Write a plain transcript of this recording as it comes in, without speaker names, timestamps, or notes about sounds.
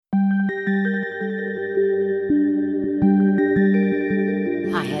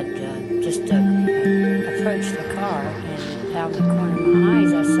the corner of my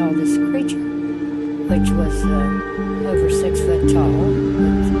eyes, I saw this creature, which was over 6 foot tall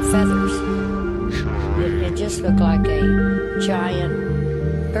with feathers. It just looked like a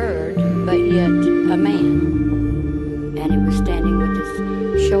giant bird, but yet a man. And it was standing with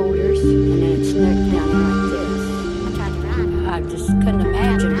his shoulders and then its neck down like this. I just couldn't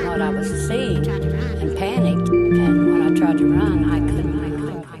imagine what I was seeing and panicked. And when I tried to run, I couldn't.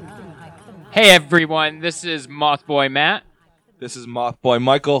 Hey everyone, this is Mothboy Matt. This is Mothboy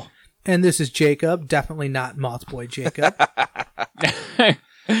Michael. And this is Jacob, definitely not Mothboy Jacob.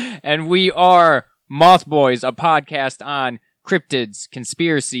 And we are Mothboys, a podcast on cryptids,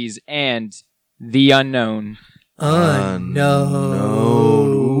 conspiracies, and the unknown. Unknown.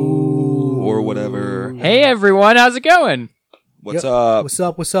 Or whatever. Hey everyone, how's it going? What's up? What's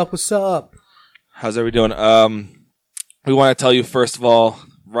up? What's up? What's up? How's everybody doing? We want to tell you, first of all,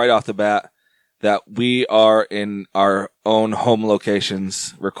 right off the bat, that we are in our own home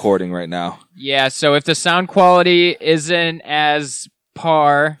locations recording right now. Yeah, so if the sound quality isn't as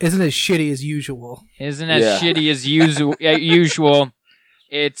isn't as shitty as usual, shitty as usual,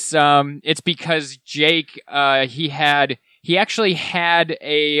 it's because Jake he actually had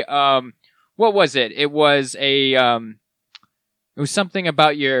a what was it? It was it was something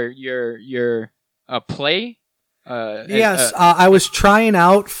about your play. Yes, I was trying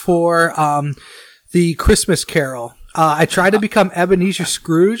out for the Christmas Carol. I tried to become Ebenezer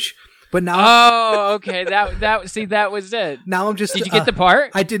Scrooge, but now. Oh, okay. That was it. Now I'm just. Did you get the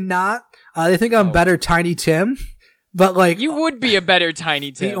part? I did not. They think I'm better Tiny Tim, but like you would be a better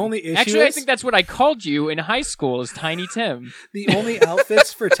Tiny Tim. The only issue actually, I think that's what I called you in high school, is Tiny Tim. The only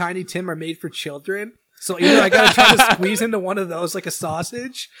outfits for Tiny Tim are made for children. So either I gotta try to squeeze into one of those like a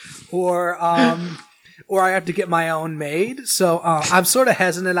sausage, or I have to get my own made. So I'm sort of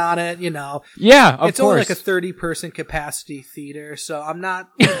hesitant on it, you know. Yeah, of course. It's only like a 30-person capacity theater, so I'm not.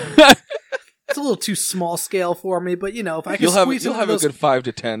 It's a little too small scale for me, but you know, if I can squeeze you'll have a good 5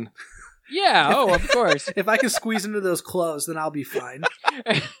 to 10. Yeah. Of course. If I can squeeze into those clothes, then I'll be fine.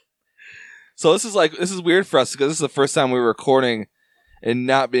 So this is weird for us because this is the first time we were recording and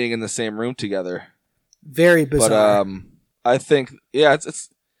not being in the same room together. Very bizarre. But I think it's.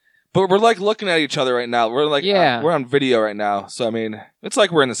 But we're like looking at each other right now. We're like we're on video right now, so I mean it's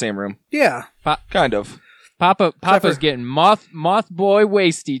like we're in the same room. Yeah, kind of. Papa's getting moth boy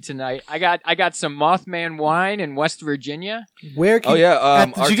wasty tonight. I got some Mothman wine in West Virginia. Where? Did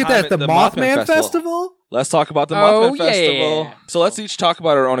you get that at the Mothman Festival? Let's talk about the Mothman Festival. Yeah. So let's each talk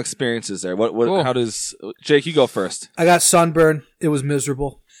about our own experiences there. What? Cool. How does Jake? You go first. I got sunburn. It was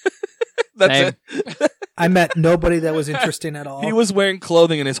miserable. That's it. I met nobody that was interesting at all. He was wearing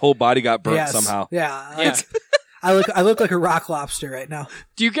clothing and his whole body got burnt somehow. Yeah. I look like a rock lobster right now.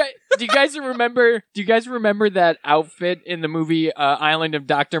 Do you guys remember that outfit in the movie Island of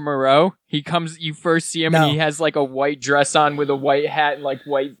Dr. Moreau? You first see him and he has like a white dress on with a white hat and like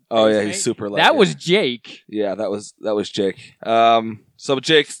white. Oh yeah, he's super light. That was Jake. Yeah, that was Jake. So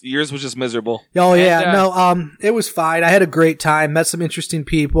Jake, yours was just miserable. Oh yeah, it was fine. I had a great time. Met some interesting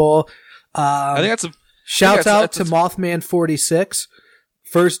people. I think that's a shout out to Mothman 46.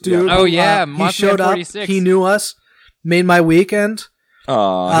 First dude. Yeah. Oh yeah, Mothman he showed 46. up. He knew us. Made my weekend.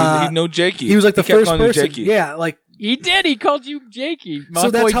 He knew Jakey. He was like the first person. Yeah, like he did. He called you Jakey.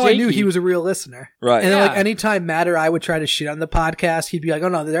 So that's how I knew he was a real listener. Right. And then, like anytime Matt or I would try to shit on the podcast, he'd be like, "Oh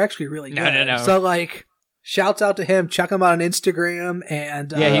no, they're actually really good." No. So like, shouts out to him. Check him out on Instagram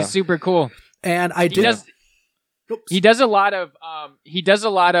and he's super cool. And I did. He does a lot of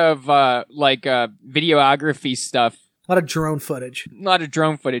videography stuff. A lot of drone footage.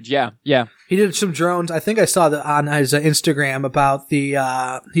 Yeah. He did some drones. I think I saw that on his Instagram about he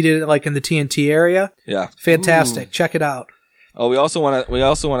did it like in the TNT area. Yeah. Fantastic. Ooh. Check it out. Oh, we also want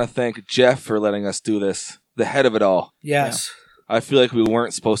to thank Jeff for letting us do this. The head of it all. Yes. Yeah. I feel like we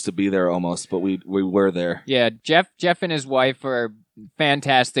weren't supposed to be there almost, but we were there. Yeah, Jeff and his wife are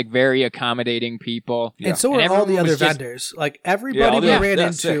fantastic, very accommodating people. And so were all the other vendors. Like everybody we ran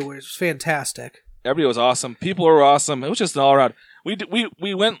into was fantastic. Everybody was awesome. People were awesome. It was just an all around.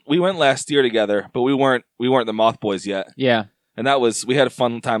 We went last year together, but we weren't the Moth Boys yet. Yeah, and we had a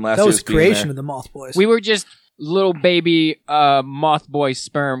fun time last year. That was the creation of the Moth Boys. We were just little baby Moth Boy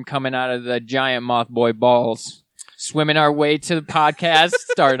sperm coming out of the giant Moth Boy balls, swimming our way to the podcast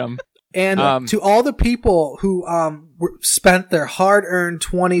stardom. And to all the people who spent their hard-earned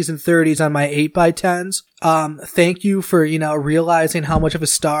 20s and 30s on my 8x10s, thank you for realizing how much of a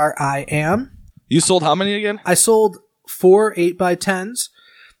star I am. You sold how many again? I sold 4 8x10s.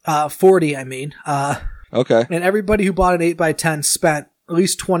 40, I mean. Okay. And everybody who bought an 8x10 spent at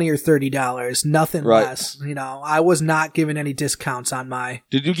least $20 or $30, nothing Right. less. You know, I was not giving any discounts on my.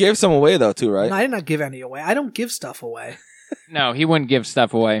 Did you give some away though too, right? I did not give any away. I don't give stuff away. No, he wouldn't give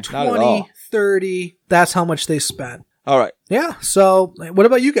stuff away. Not at 20, all. 30, that's how much they spent. All right. Yeah. So, what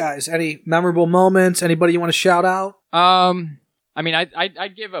about you guys? Any memorable moments? Anybody you want to shout out? I mean,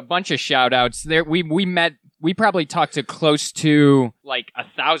 I'd give a bunch of shout outs. There, we probably talked to close to like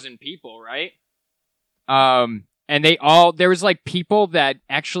 1,000 people, right? And there was like people that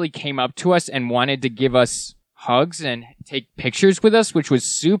actually came up to us and wanted to give us hugs and take pictures with us, which was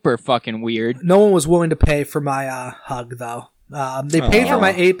super fucking weird. No one was willing to pay for my hug, though. They paid for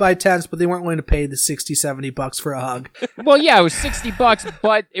my 8x10s, but they weren't willing to pay the $60-$70 for a hug. Well, yeah, it was $60,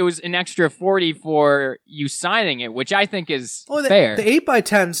 but it was an extra $40 for you signing it, which I think is fair. The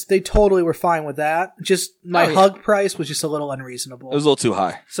 8x10s, they totally were fine with that. Just my hug price was just a little unreasonable. It was a little too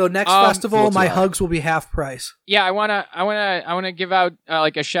high. So next festival, my hugs will be half price. Yeah, I wanna give out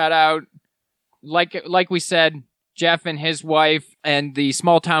like a shout out, like we said, Jeff and his wife and the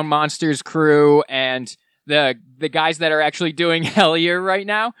Small Town Monsters crew and the guys that are actually doing Hellier right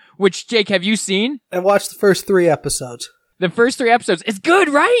now, which, Jake, have you seen? I watched the first 3 episodes. The first 3 episodes. It's good,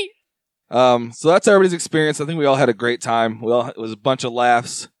 right? So that's everybody's experience. I think we all had a great time. It was a bunch of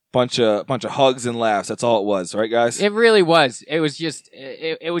laughs, bunch of hugs and laughs. That's all it was, right, guys? It really was. It was just,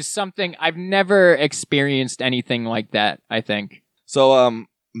 it was something, I've never experienced anything like that, I think. So,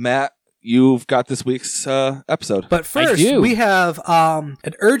 Matt, you've got this week's episode. But first, we have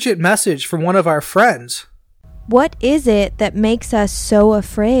an urgent message from one of our friends. What is it that makes us so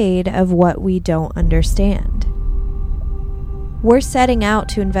afraid of what we don't understand? We're setting out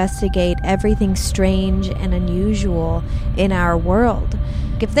to investigate everything strange and unusual in our world.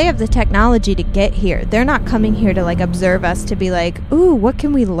 If they have the technology to get here, they're not coming here to observe us to be like, ooh, what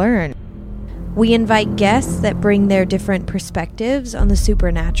can we learn? We invite guests that bring their different perspectives on the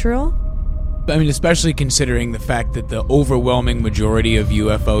supernatural. I mean, especially considering the fact that the overwhelming majority of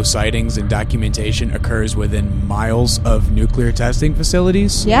UFO sightings and documentation occurs within miles of nuclear testing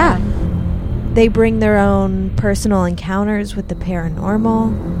facilities. Yeah. They bring their own personal encounters with the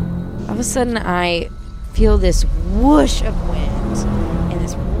paranormal. All of a sudden, I feel this whoosh of wind and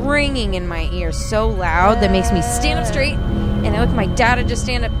this ringing in my ear so loud that makes me stand up straight. And I look at my dad to just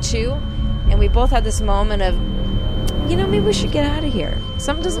stand up too. And we both had this moment of, maybe we should get out of here.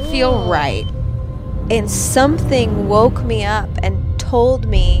 Something doesn't feel right. And something woke me up and told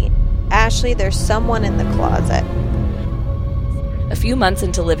me, Ashley, there's someone in the closet. A few months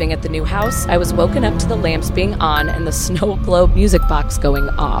into living at the new house, I was woken up to the lamps being on and the snow globe music box going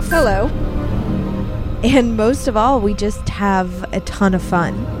off. Hello. And most of all, we just have a ton of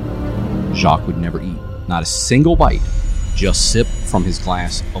fun. Jacques would never eat, not a single bite, just sip from his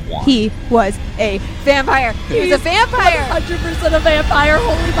glass of wine. He was a vampire. He was a vampire. 100% a vampire.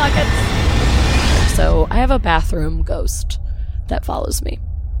 Holy buckets. So I have a bathroom ghost that follows me.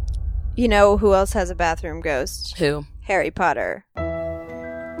 You know who else has a bathroom ghost? Who? Harry Potter.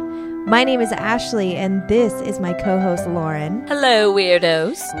 My name is Ashley, and this is my co-host Lauren. Hello,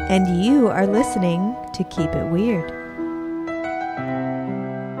 weirdos. And you are listening to Keep It Weird.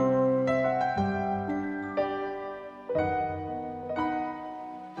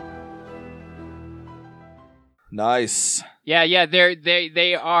 Nice. Yeah,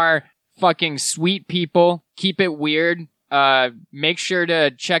 they are fucking sweet people. Keep it weird. Make sure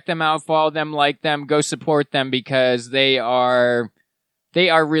to check them out, follow them, like them, go support them because they are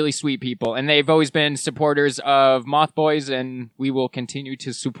really sweet people, and they've always been supporters of Mothboys, and we will continue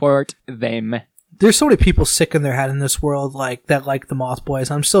to support them. There's so many people sick in their head in this world that like the Mothboys.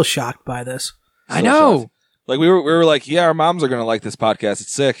 I'm still shocked by this. I know. Shocked. Like we were like, yeah, our moms are gonna like this podcast.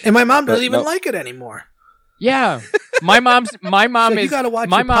 It's sick, and my mom doesn't even like it anymore. Yeah, my mom so is. You gotta watch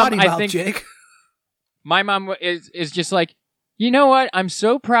my your mom. potty I mouth, think Jake. My mom is just like, you know what? I'm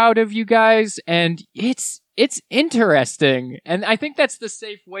so proud of you guys, and it's interesting. And I think that's the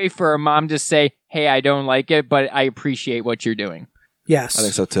safe way for a mom to say, hey, I don't like it, but I appreciate what you're doing. Yes. I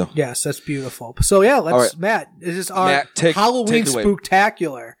think so too. Yes, that's beautiful. So yeah, let's, Matt, this is our Halloween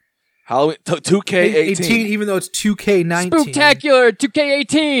Spooktacular. Halloween 2K18. Even though it's 2K19. Spooktacular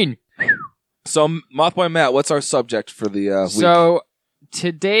 2K18. So, Mothboy Matt, what's our subject for the week? So,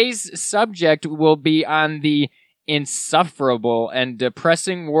 today's subject will be on the insufferable and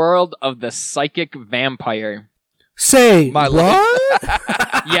depressing world of the psychic vampire. Say My what?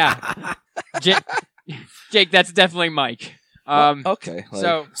 Yeah. Jake, that's definitely Mike. Okay.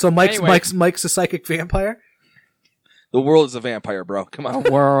 So Mike's a psychic vampire? The world is a vampire, bro. Come on.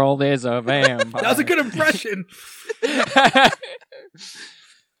 The world is a vampire. That was a good impression.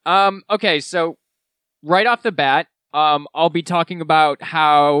 Okay, so right off the bat, I'll be talking about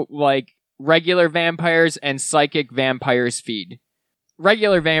how, like, regular vampires and psychic vampires feed.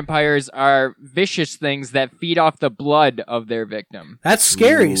 Regular vampires are vicious things that feed off the blood of their victim. That's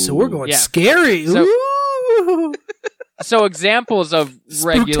scary. So we're going Yeah. scary. So- Ooh. So examples of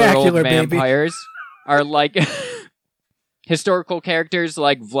regular old Spooktacular, baby. vampires are like historical characters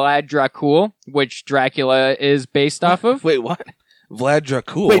like Vlad Dracul, which Dracula is based off of. Wait, what? Vlad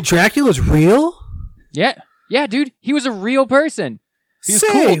Dracul. Wait, Dracula's real? Yeah, dude, he was a real person. He's Say,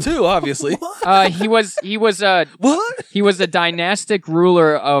 cool too, obviously. He was a What? he was a dynastic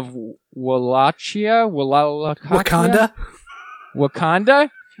ruler of Wallachia, Wakanda.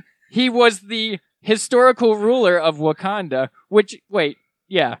 He was the historical ruler of Wakanda. Which We're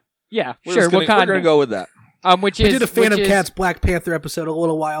sure, gonna, Wakanda. We're gonna go with that. Which We is did a Phantom which is- Cats Black Panther episode a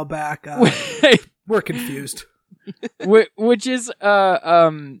little while back. We're confused. which is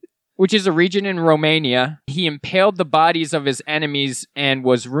a region in Romania. He impaled the bodies of his enemies and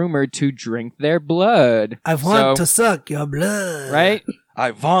was rumored to drink their blood. I want to suck your blood. Right?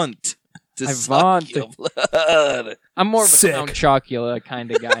 I want to I suck want your blood. I'm more of a Sick. Count Chocula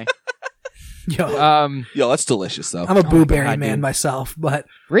kind of guy. Yo, Yo, that's delicious though. I'm a blueberry God, man dude. myself, but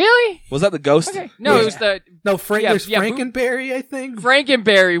Really? Was that the ghost? Okay. No, Yeah. it was the no, there's yeah, Frankenberry, I think.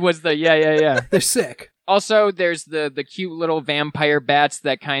 Frankenberry was the yeah. They're sick. Also, there's the cute little vampire bats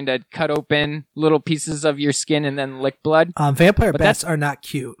that kind of cut open little pieces of your skin and then lick blood. Vampire But bats are not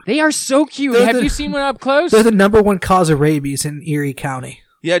cute. They are so cute. They're Have the- you seen one up close? They're the number one cause of rabies in Erie County.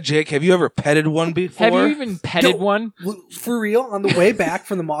 Yeah, Jake. Have you ever petted one before? Have you even petted No. one? For real, on the way back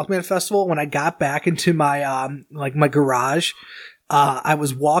from the Mothman Festival, when I got back into my my garage, I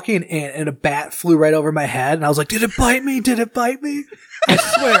was walking and a bat flew right over my head, and I was like, "Did it bite me? Did it bite me?" I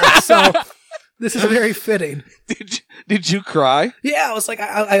swear. So this is very fitting. Did you cry? Yeah, I was like,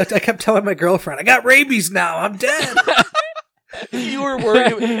 I kept telling my girlfriend, "I got rabies now. I'm dead." You were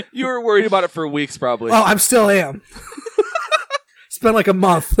worried. You were worried about it for weeks, probably. Oh, I'm still am. It's been like a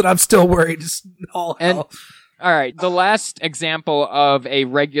month, and I'm still worried. Just all And- hell. All right, the last example of a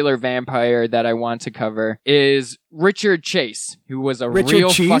regular vampire that I want to cover is Richard Chase, who was a Richard real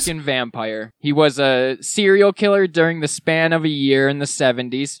Cheese? fucking vampire. He was a serial killer during the span of a year in the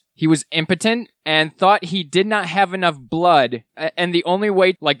 70s. He was impotent and thought he did not have enough blood, and the only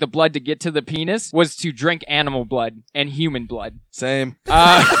way, like, the blood to get to the penis was to drink animal blood and human blood. Same.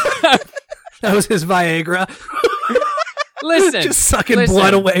 That was his Viagra. Listen, Just sucking listen.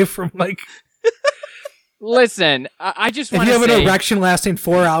 blood away from like. Listen, I just If want you to have say... an erection lasting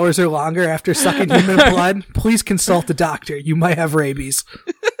 4 hours or longer after sucking human blood, please consult the doctor. You might have rabies.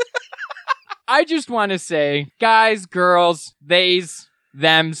 I just want to say, guys, girls, theys,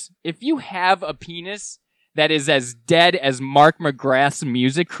 thems, if you have a penis that is as dead as Mark McGrath's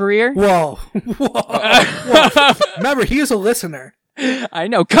music career, Whoa. Whoa. Remember, he is a listener. I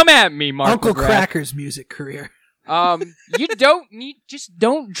know, come at me, Mark Uncle McGrath. Cracker's music career. You just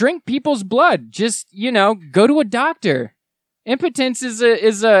don't drink people's blood. Just, go to a doctor. Impotence is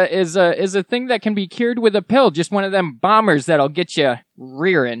a thing that can be cured with a pill. Just one of them bombers that'll get you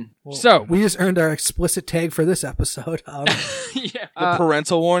rearing. So, We just earned our explicit tag for this episode. yeah. The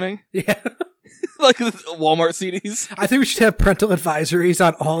parental warning, Yeah. like the Walmart CDs. I think we should have parental advisories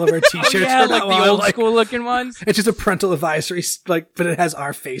on all of our t-shirts. Yeah, from like now the on. old school looking ones. It's just a parental advisory, but it has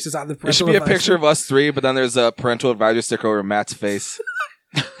our faces on the parental It should be a advisory. picture of us three, but then there's a parental advisory sticker over Matt's face.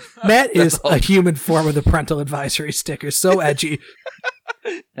 Matt is a human form of the parental advisory sticker. So edgy.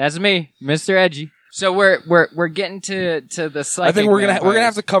 That's me, Mr. Edgy. So we're getting to the psychic I think we're gonna vampires.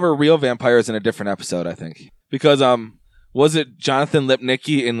 have to cover real vampires in a different episode. I think because was it Jonathan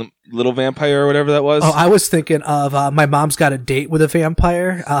Lipnicki in Little Vampire or whatever that was? Oh, I was thinking of My Mom's Got a Date with a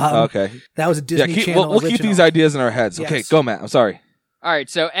Vampire. Okay. That was a Disney Channel we'll keep original. these ideas in our heads. Okay, Yes. go Matt. I'm sorry. All right.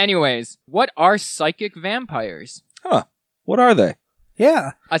 So, anyways, what are psychic vampires? Huh? What are they?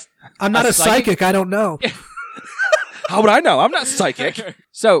 Yeah. I'm not a psychic. I don't know. How would I know? I'm not psychic.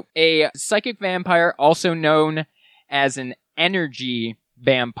 So, a psychic vampire, also known as an energy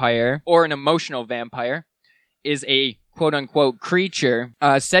vampire or an emotional vampire, is a quote-unquote creature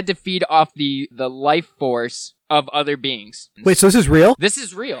said to feed off the life force of other beings. Wait, so this is real? This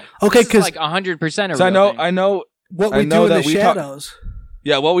is real. Okay, This is 'cause- like 100% a So real thing. I know. What I We know Do in that the we talk- Shadows.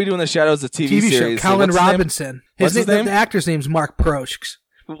 Yeah, What We Do in the Shadows, the TV show. series. Colin What's his name? Robinson. What's his name? The actor's name's Mark Prochks.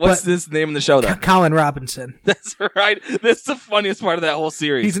 What's this name in the show though? Colin Robinson. That's right. That's the funniest part of that whole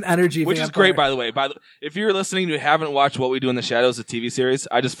series. He's an energy which vampire. is great, by the way. If you're listening, you haven't watched What We Do in the Shadows, the TV series.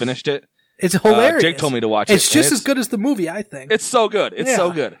 I just finished it. It's hilarious. Jake told me to watch it. It's and just as good as the movie, I think. It's so good. It's so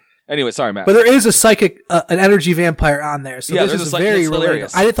Yeah. good. Anyway, sorry, Matt. But there is a psychic, an energy vampire on there, so Yeah, this there's is a psychic- very it's relatable.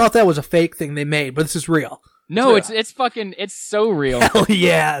 hilarious. I thought that was a fake thing they made, but this is real. No, it's fucking, it's so real. Hell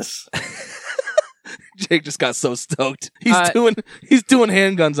yes. Jake just got so stoked. He's doing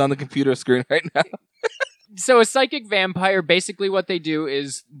handguns on the computer screen right now. So a psychic vampire, basically what they do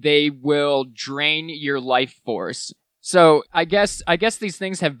is they will drain your life force. So I guess these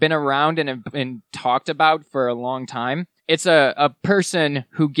things have been around and have been talked about for a long time. It's a person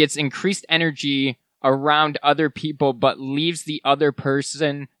who gets increased energy around other people but leaves the other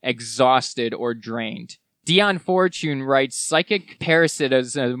person exhausted or drained. Dion Fortune writes, psychic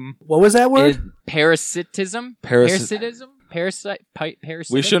parasitism. What was that word? Is parasitism? Parasitism?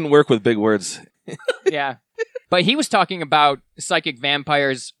 Parasitism? We shouldn't work with big words. Yeah. But he was talking about psychic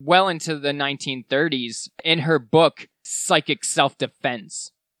vampires well into the 1930s in her book, Psychic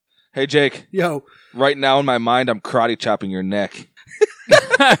Self-Defense. Hey, Jake. Yo. Right now in my mind, I'm karate chopping your neck.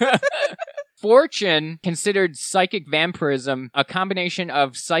 Fortune considered psychic vampirism a combination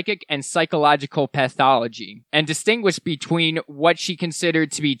of psychic and psychological pathology, and distinguished between what she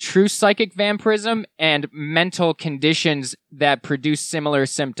considered to be true psychic vampirism and mental conditions that produce similar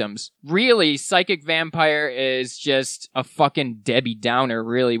symptoms. Really, psychic vampire is just a fucking Debbie Downer,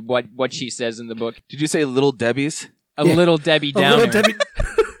 really, what she says in the book. Did you say Little Debbie's? Little Debbie Downer. Little Debbie.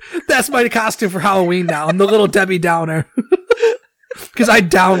 That's my costume for Halloween now. I'm the Little Debbie Downer. Because I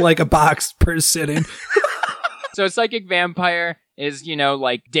down like a box per sitting. So a psychic vampire is,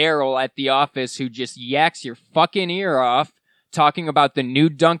 like Daryl at the office who just yaks your fucking ear off talking about the new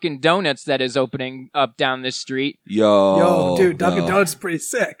Dunkin' Donuts that is opening up down this street. Yo, dude, Dunkin' Donuts is pretty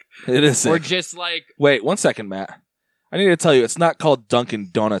sick. It is sick. Or just like... Wait, 1 second, Matt. I need to tell you, it's not called Dunkin'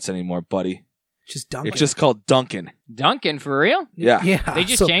 Donuts anymore, buddy. It's just called Dunkin'. Dunkin', for real? Yeah. They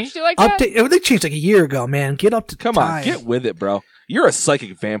just changed it like that? They changed like a year ago, man. Get up to Come time. on, get with it, bro. You're a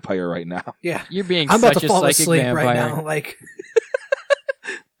psychic vampire right now. Yeah. You're being I'm such about to a fall psychic asleep vampire. right now. Like...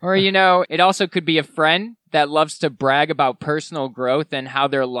 Or, it also could be a friend that loves to brag about personal growth and how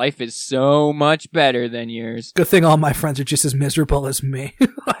their life is so much better than yours. Good thing all my friends are just as miserable as me.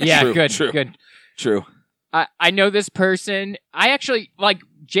 Yeah, True, good. true. Good. True. I know this person. I actually,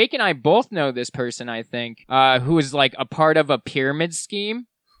 Jake and I both know this person, I think, who is, a part of a pyramid scheme.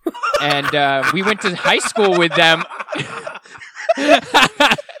 And we went to high school with them.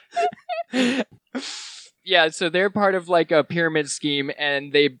 Yeah, so they're part of, a pyramid scheme,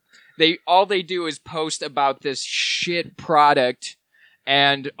 and they all they do is post about this shit product,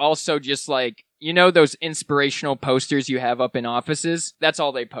 and also just, those inspirational posters you have up in offices? That's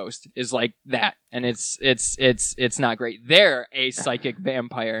all they post, is that. And it's not great. They're a psychic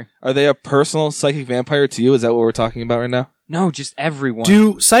vampire. Are they a personal psychic vampire to you? Is that what we're talking about right now? No, just everyone.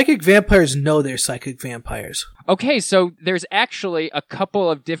 Do psychic vampires know they're psychic vampires? Okay, so there's actually a couple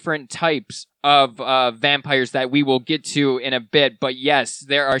of different types of vampires that we will get to in a bit, but yes,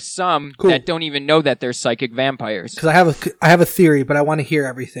 there are some that don't even know that they're psychic vampires. Because I have a theory, but I want to hear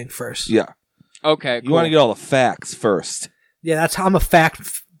everything first. Yeah. Okay, cool. You want to get all the facts first. Yeah, that's how I'm a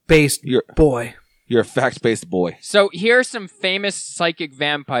fact-based boy. You're a fact-based boy. So here are some famous psychic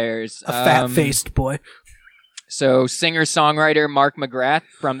vampires. A fat-faced boy. So singer-songwriter Mark McGrath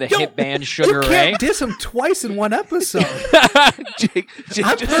from the hit band Sugar You Ray. can't diss him twice in one episode. Jake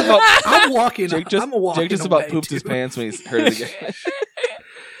I'm walking. Jake just about pooped his pants when he heard it again.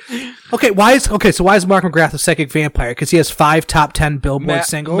 Okay, so why is Mark McGrath a psychic vampire? Because he has 5 top 10 Billboard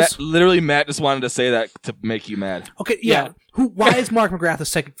singles? Matt just wanted to say that to make you mad. Okay, yeah. Why is Mark McGrath a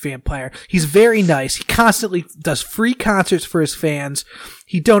psychic vampire? He's very nice. He constantly does free concerts for his fans.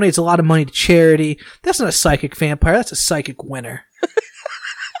 He donates a lot of money to charity. That's not a psychic vampire. That's a psychic winner.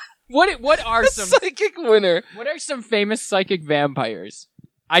 What are some psychic winner? What are some famous psychic vampires?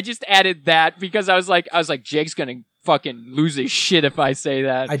 I just added that because I was like, Jake's gonna fucking lose his shit if I say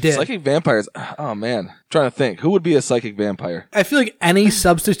that. I did. Psychic vampires. Oh man, I'm trying to think. Who would be a psychic vampire? I feel like any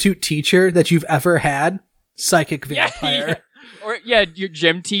substitute teacher that you've ever had, psychic vampire. Or your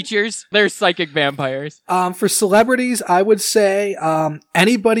gym teachers, they're psychic vampires. For celebrities, I would say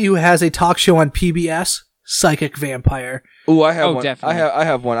anybody who has a talk show on PBS, psychic vampire. Ooh, I have one. Definitely. I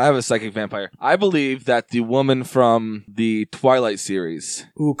have one. I have a psychic vampire. I believe that the woman from the Twilight series.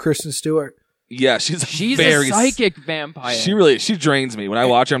 Ooh, Kristen Stewart. Yeah, she's a psychic vampire. She drains me. When I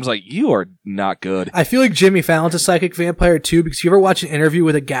watch her, I'm just like, you are not good. I feel like Jimmy Fallon's a psychic vampire too, because you ever watch an interview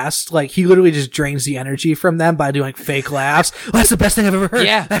with a guest, he literally just drains the energy from them by doing fake laughs. Oh, that's the best thing I've ever heard.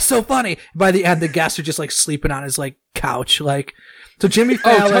 Yeah. That's so funny. By the end, the guests are just sleeping on his couch. So Jimmy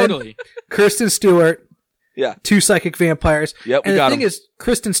Fallon, totally. Kristen Stewart, Yeah. 2 psychic vampires. Yep, and the thing is,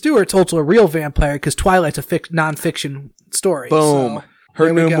 Kristen Stewart's also a real vampire because Twilight's a non-fiction story. Boom. So, Her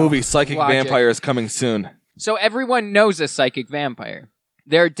there we new go. movie, Psychic Logic. Vampire, is coming soon. So everyone knows a psychic vampire.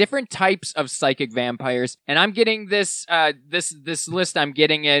 There are different types of psychic vampires, and I'm getting this this list. I'm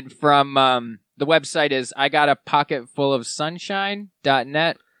getting it from the website is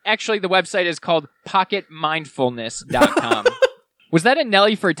IGotAPocketFullOfSunshine.net. Actually, the website is called PocketMindfulness.com. Was that a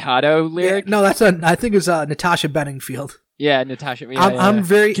Nelly Furtado lyric? No, I think it's Natasha Bedingfield. Yeah, Natasha. Yeah, I'm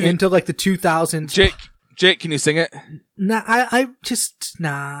very into like the 2000s. Jake, can you sing it? Nah, I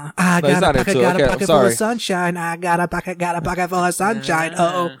got a pocket full of sunshine. I got a pocket full of sunshine.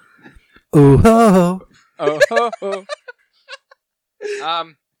 Oh, oh, oh. That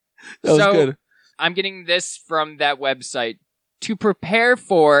was good. I'm getting this from that website. To prepare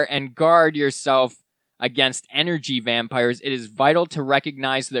for and guard yourself against energy vampires, it is vital to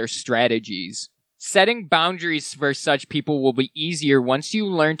recognize their strategies. Setting boundaries for such people will be easier once you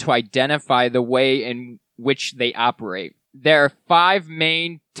learn to identify the way in which they operate. There are 5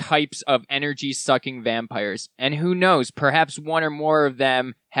 main types of energy-sucking vampires, and who knows, perhaps one or more of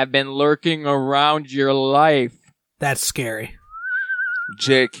them have been lurking around your life. That's scary.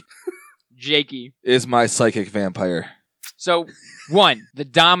 Jakey is my psychic vampire. So, 1, the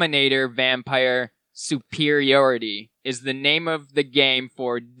Dominator Vampire Superiority is the name of the game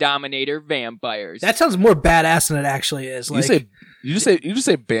for Dominator vampires. That sounds more badass than it actually is. Like, you just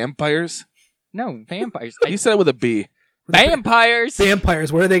say vampires? No, vampires. You said it with a B. Vampires.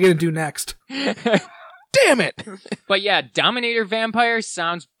 Vampires. What are they going to do next? Damn it! But yeah, Dominator vampires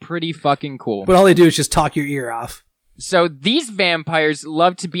sounds pretty fucking cool. But all they do is just talk your ear off. So these vampires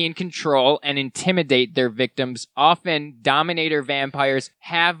love to be in control and intimidate their victims. Often, Dominator vampires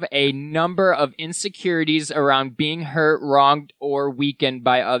have a number of insecurities around being hurt, wronged, or weakened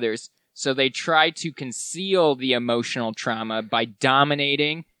by others. So they try to conceal the emotional trauma by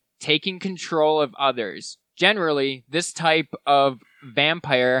dominating, taking control of others. Generally, this type of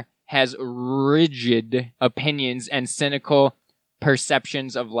vampire has rigid opinions and cynical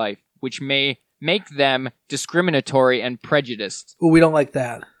perceptions of life, which may make them discriminatory and prejudiced. Well, we don't like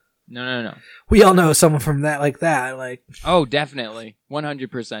that. No. We all know someone from that like that. Like, oh, definitely.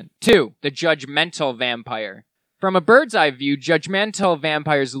 100%. 2, the judgmental vampire. From a bird's eye view, judgmental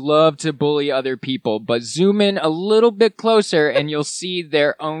vampires love to bully other people, but zoom in a little bit closer and you'll see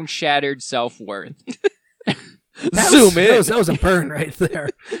their own shattered self-worth. That was a burn right there.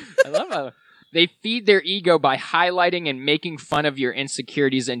 I love how they feed their ego by highlighting and making fun of your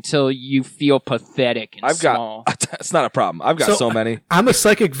insecurities until you feel pathetic and small. It's not a problem. I've got so many. I'm a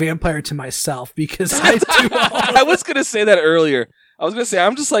psychic vampire to myself because I do. I was gonna say that earlier. I was gonna say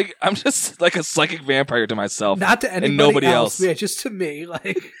I'm just like a psychic vampire to myself, not to anybody and nobody else. Yeah, just to me.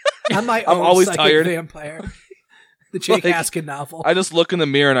 Like I'm my own always psychic tired. vampire. The Jake Haskin novel. I just look in the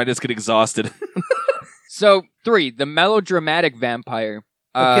mirror and I just get exhausted. So 3, the melodramatic vampire.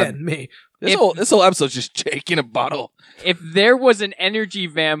 Again, me. This whole episode's just Jake in a bottle. If there was an energy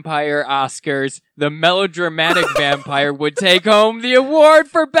vampire Oscars, the melodramatic vampire would take home the award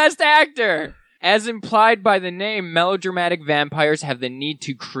for Best Actor. As implied by the name, melodramatic vampires have the need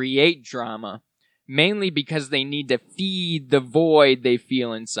to create drama, mainly because they need to feed the void they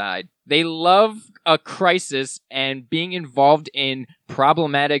feel inside. They love a crisis and being involved in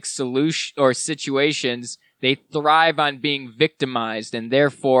problematic situations. They thrive on being victimized and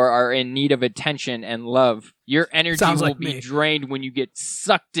therefore are in need of attention and love. Your energy will be drained when you get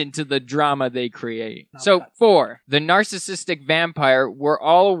sucked into the drama they create. So 4, the narcissistic vampire. We're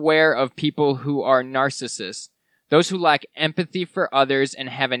all aware of people who are narcissists. Those who lack empathy for others and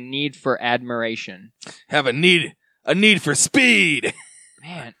have a need for admiration. Have a need for speed.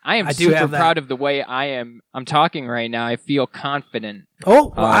 Man, I am super proud of the way I'm talking right now. I feel confident.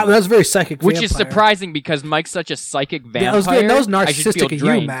 Oh, wow, that's very psychic. Which is surprising because Mike's such a psychic vampire. Yeah, that was narcissistic of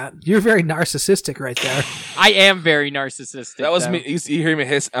you, Matt. You're very narcissistic right there. I am very narcissistic. That was me. You hear me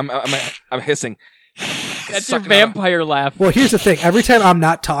hiss? I'm hissing. That's your vampire laugh. Well, here's the thing. Every time I'm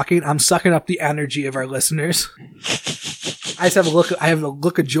not talking, I'm sucking up the energy of our listeners. I have a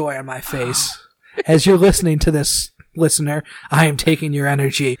look of joy on my face as you're listening to this. Listener, I am taking your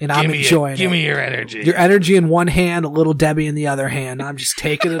energy and I'm enjoying it. Give me your energy. Your energy in one hand, a little Debbie in the other hand. I'm just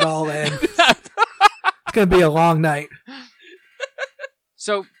taking it all in. It's going to be a long night.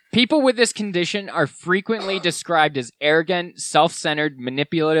 So, people with this condition are frequently described as arrogant, self-centered,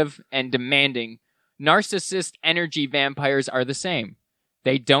 manipulative, and demanding. Narcissist energy vampires are the same.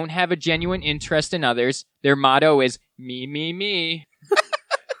 They don't have a genuine interest in others. Their motto is me, me, me.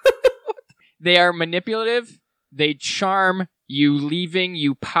 They are manipulative. They charm you, leaving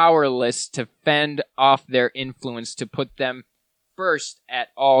you powerless to fend off their influence, to put them first at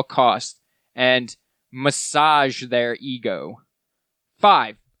all costs, and massage their ego.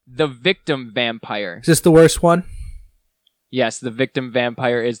 5, the victim vampire. Is this the worst one? Yes, the victim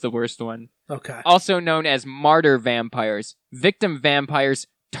vampire is the worst one. Okay. Also known as martyr vampires. Victim vampires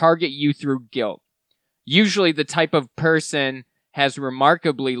target you through guilt. Usually the type of person has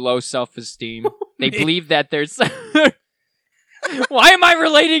remarkably low self-esteem. They believe that there's... Why am I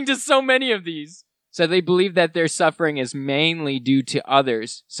relating to so many of these? So they believe that their suffering is mainly due to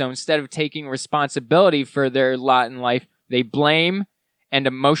others. So instead of taking responsibility for their lot in life, they blame and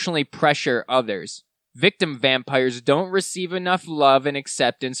emotionally pressure others. Victim vampires don't receive enough love and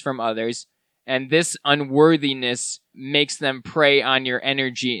acceptance from others, and this unworthiness makes them prey on your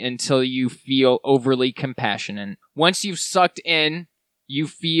energy until you feel overly compassionate. Once you've sucked in, you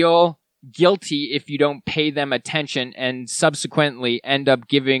feel guilty if you don't pay them attention and subsequently end up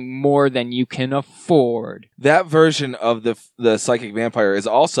giving more than you can afford. That version of the psychic vampire is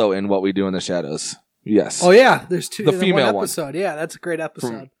also in What We Do in the Shadows. Yes. Oh yeah, there's two. The female one. Episode. Yeah, that's a great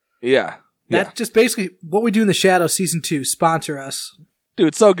episode. Yeah. That's just basically What We Do in the Shadows season 2. Sponsor us. Dude,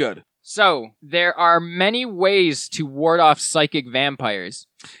 it's so good. So, there are many ways to ward off psychic vampires.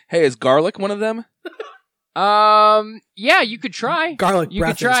 Hey, is garlic one of them? Yeah, you could try. Garlic You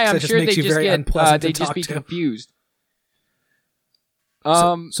breath could try. is- I'm it just sure makes they you just very get unpleasant to they just talk be to. confused.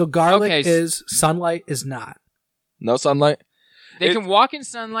 So garlic okay, is, sunlight is not. No sunlight? They can walk in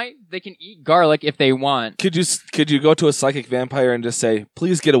sunlight. They can eat garlic if they want. Could you go to a psychic vampire and just say,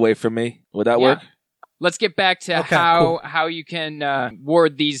 "Please get away from me"? Would that work? Let's get back to Okay, how you can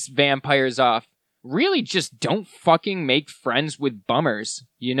ward these vampires off. Really, just don't fucking make friends with bummers.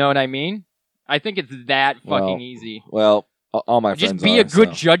 You know what I mean? I think it's that fucking easy. Well, all my Just friends be are, a good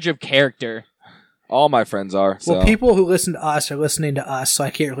so. judge of character. All my friends are. So. Well, people who listen to us are listening to us, so I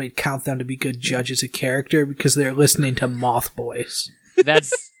can't really count them to be good judges of character because they're listening to Moth Boys.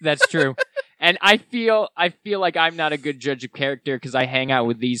 That's true. And I feel like I'm not a good judge of character because I hang out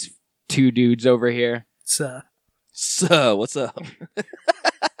with these two dudes over here. So, what's up?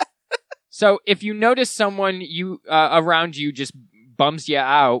 So if you notice someone around you just bums you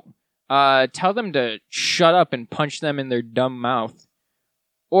out, tell them to shut up and punch them in their dumb mouth.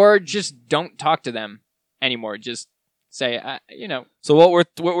 Or just don't talk to them anymore. Just say, So what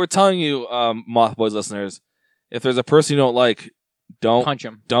we're telling you, Moth Boys listeners, if there's a person you don't like, don't punch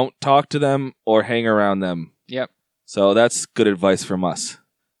them. Don't talk to them or hang around them. Yep. So that's good advice from us.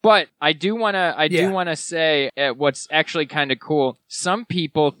 But I do want to say what's actually kind of cool. Some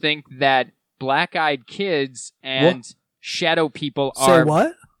people think that black-eyed kids and shadow people Say are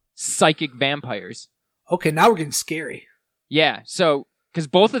what? psychic vampires. Okay, now we're getting scary. Yeah, so because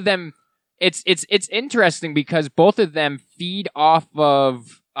both of them, it's interesting because both of them feed off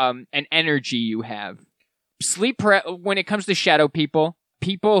of an energy you have. When it comes to shadow people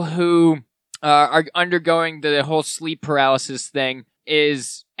who are undergoing the whole sleep paralysis thing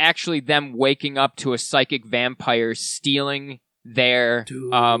is actually them waking up to a psychic vampire stealing their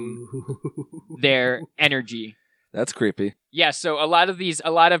energy. That's creepy. Yeah, so a lot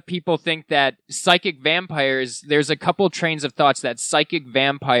of people think that psychic vampires, there's a couple trains of thoughts that psychic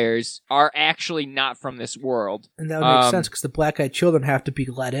vampires are actually not from this world. And that would make sense because the black-eyed children have to be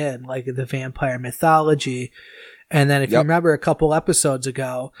let in, like the vampire mythology. And then if you remember a couple episodes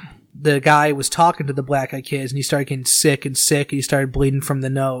ago, the guy was talking to the black-eyed kids and he started getting sick and he started bleeding from the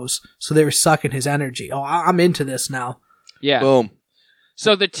nose. So they were sucking his energy. Oh, I'm into this now. Yeah. Boom.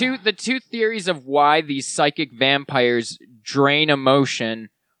 So the two theories of why these psychic vampires drain emotion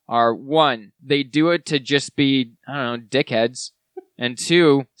are, one, they do it to just be, dickheads. And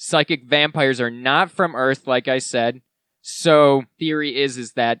two, psychic vampires are not from Earth, like I said. So theory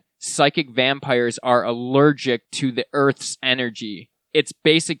is that psychic vampires are allergic to the Earth's energy.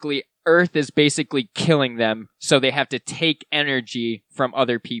 Earth is basically killing them, so they have to take energy from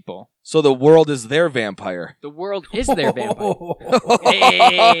other people. So the world is their vampire. The world is their vampire.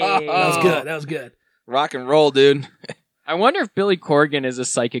 Hey. That was good. Rock and roll, dude. I wonder if Billy Corgan is a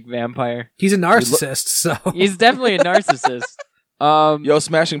psychic vampire. He's a narcissist, so he's definitely a narcissist. Yo,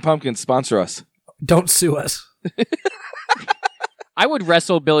 Smashing Pumpkins, sponsor us. Don't sue us. I would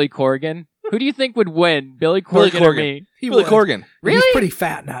wrestle Billy Corgan. Who do you think would win, Billy Corgan or me? Billy Corgan. Really? He's pretty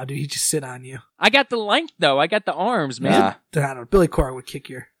fat now, dude. He just sit on you. I got the length, though. I got the arms, man. Nah. I don't know. Billy Corgan would kick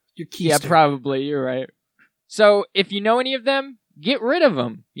your keister. Yeah, probably. You're right. So, if you know any of them, get rid of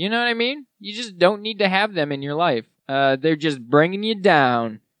them. You know what I mean? You just don't need to have them in your life. They're just bringing you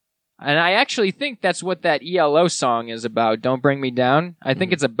down. And I actually think that's what that ELO song is about. Don't Bring Me Down. I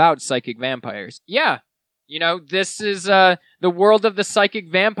think it's about psychic vampires. Yeah. This is, the world of the psychic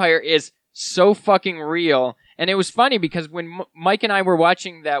vampire is so fucking real. And it was funny because when Mike and I were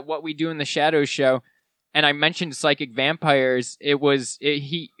watching that What We Do in the Shadows show, and I mentioned psychic vampires,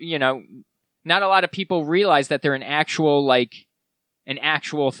 not a lot of people realize that they're an actual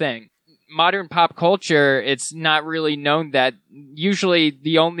thing. Modern pop culture, it's not really known that usually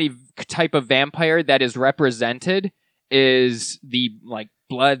the only type of vampire that is represented is the like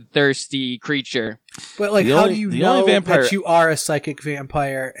bloodthirsty creature. But like, how do you know that you are a psychic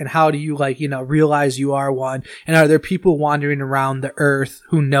vampire, and how do you realize you are one? And are there people wandering around the earth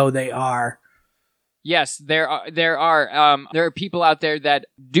who know they are? Yes, there are people out there that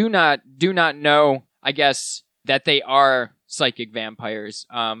do not know, I guess, that they are psychic vampires.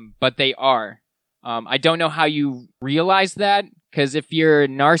 But they are. I don't know how you realize that, because if you're a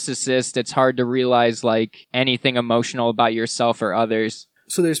narcissist, it's hard to realize like anything emotional about yourself or others.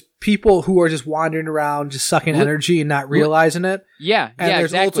 So there's people who are just wandering around, just sucking energy and not realizing it. Yeah, and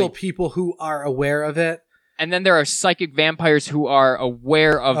there's exactly. also people who are aware of it. And then there are psychic vampires who are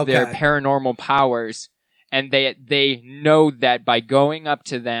aware of their paranormal powers, and they know that by going up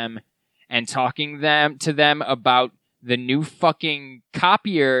to them and talking to them about the new fucking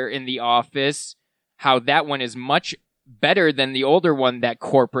copier in the office, how that one is much better than the older one that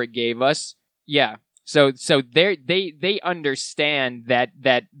corporate gave us. Yeah. So they understand that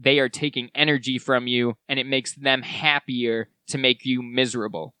they are taking energy from you, and it makes them happier to make you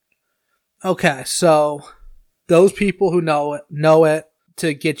miserable. Okay, so those people who know it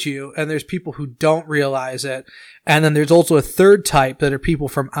to get you, and there's people who don't realize it, and then there's also a third type that are people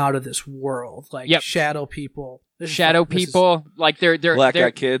from out of this world, like shadow people. Like they're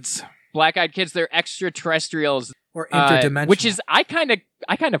black-eyed kids. Black-eyed kids, they're extraterrestrials or interdimensional. Which is I kind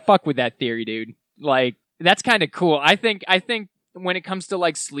of fuck with that theory, dude. Like, that's kind of cool. I think when it comes to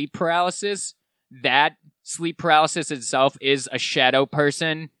like sleep paralysis, that sleep paralysis itself is a shadow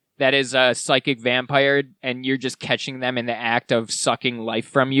person that is a psychic vampire, and you're just catching them in the act of sucking life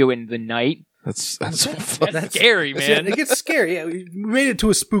from you in the night. That's scary, man. It gets scary. Yeah, we made it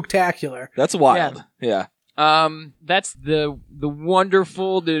to a spooktacular. That's wild. Yeah. That's the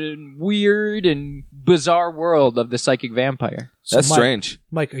wonderful, the weird, and bizarre world of the psychic vampire. That's strange.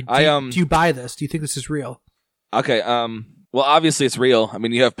 Mike, do you buy this? Do you think this is real? Okay. Well, obviously it's real. I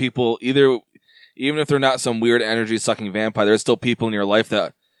mean, you have people even if they're not some weird energy sucking vampire, there's still people in your life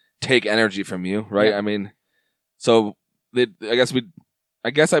that take energy from you, right? Yeah. I mean, so I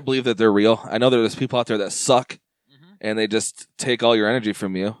guess I believe that they're real. I know there's people out there that suck, and they just take all your energy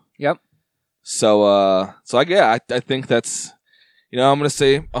from you. Yep. So I think that's, I'm going to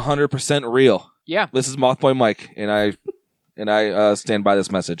say 100% real. Yeah. This is Mothboy Mike, and I stand by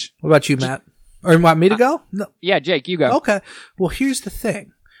this message. What about you, Matt? Or you want me to go? No. Yeah, Jake, you go. Okay. Well, here's the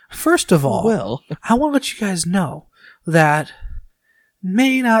thing. First of all, I want to let you guys know that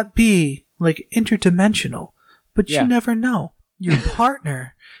may not be like interdimensional, but you never know. Your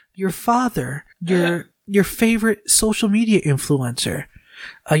partner, your father, your favorite social media influencer,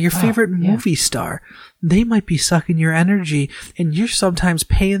 your favorite movie star, they might be sucking your energy, and you're sometimes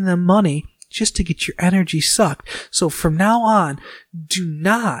paying them money just to get your energy sucked. So from now on, do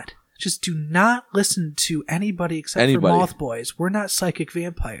not listen to anybody except for Mothboys. We're not psychic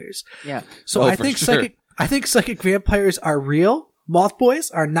vampires. Yeah. So I think psychic vampires are real.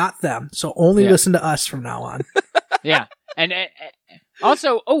 Mothboys are not them. So only listen to us from now on. Yeah. And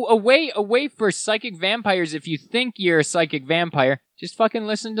also, a way for psychic vampires, if you think you're a psychic vampire, just fucking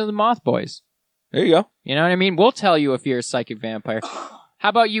listen to the Mothboys. There you go. You know what I mean? We'll tell you if you're a psychic vampire. How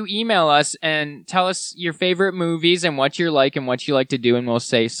about you email us and tell us your favorite movies and what you're like and what you like to do, and we'll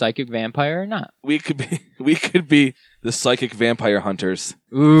say psychic vampire or not. We could be the psychic vampire hunters.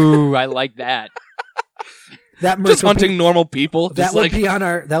 Ooh, I like that. Just hunting normal people. That will be on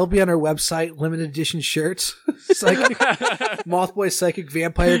our website, limited edition shirts. Mothboy Psychic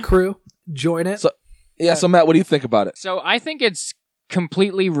Vampire Crew. Join it. So Matt, what do you think about it? So I think it's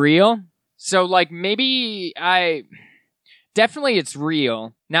completely real. So like definitely it's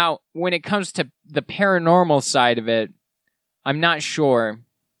real. Now, when it comes to the paranormal side of it, I'm not sure.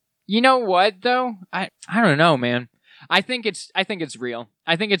 You know what though? I don't know, man. I think it's real.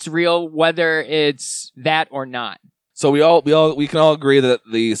 I think it's real whether it's that or not. So we can all agree that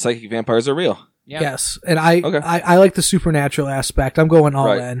the psychic vampires are real. Yeah. Yes, and I like the supernatural aspect. I'm going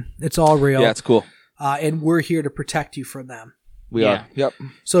all in. It's all real. Yeah, it's cool. And we're here to protect you from them. We are. Yep.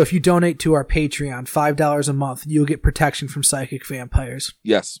 So if you donate to our Patreon, $5 a month, you'll get protection from psychic vampires.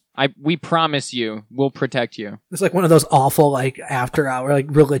 Yes. We promise you, we'll protect you. It's like one of those awful like after hour like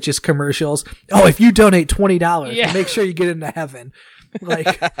religious commercials. Oh, if you donate $20, make sure you get into heaven.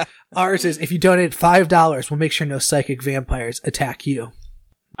 Like ours is, if you donate $5, we'll make sure no psychic vampires attack you.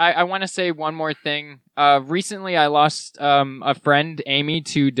 I want to say one more thing. Recently, I lost a friend, Amy,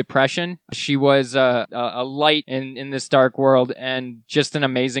 to depression. She was a light in this dark world and just an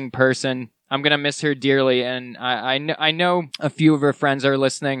amazing person. I'm going to miss her dearly. And I know a few of her friends are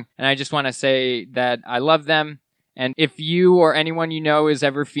listening, and I just want to say that I love them. And if you or anyone you know is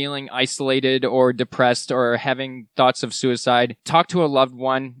ever feeling isolated or depressed or having thoughts of suicide, talk to a loved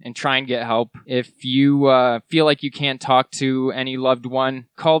one and try and get help. If you feel like you can't talk to any loved one,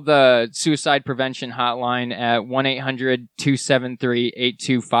 call the suicide prevention hotline at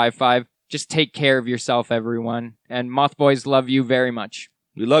 1-800-273-8255. Just take care of yourself, everyone. And Moth Boys love you very much.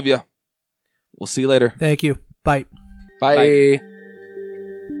 We love you. We'll see you later. Thank you. Bye. Bye.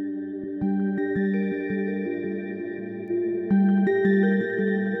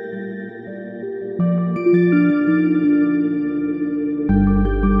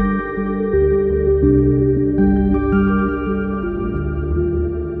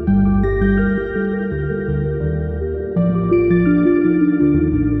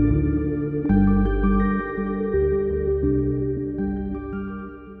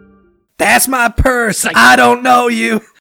 That's my purse. I don't know you.